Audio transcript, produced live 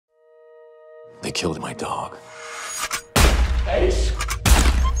They killed my dog. Ace!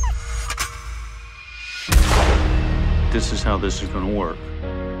 This is how this is going to work.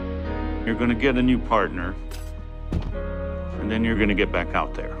 You're going to get a new partner, and then you're going to get back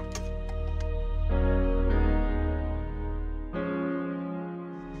out there.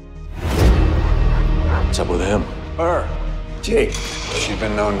 What's up with him? Her. Jake. She's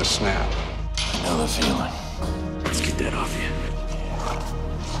been known to snap. I know the feeling. Let's get that off you.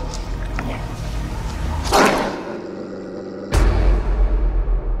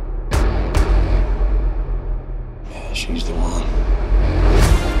 Yeah, she's the one.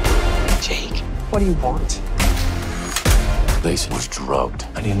 Jake, what do you want? Mason was drugged.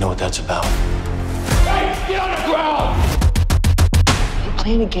 I need to know what that's about. Hey, get on the ground! You're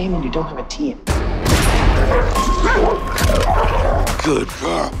playing a game and you don't have a team. Good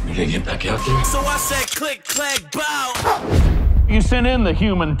girl. You gonna get back out there? So I said click, clack, bow. You sent in the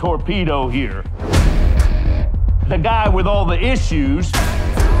human torpedo here. The guy with all the issues.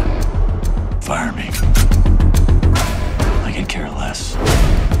 Fire me. I could care less.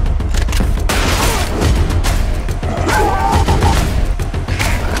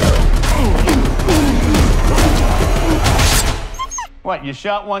 What, you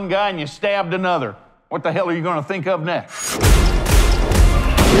shot one guy and you stabbed another. What the hell are you going to think of next?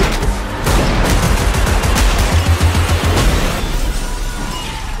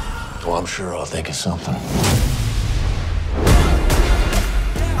 Well, I'm sure I'll think of something.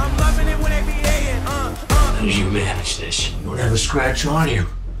 I'm loving it when they be hating, How did you manage this? You don't have a scratch on you.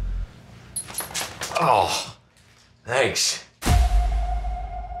 Oh, thanks.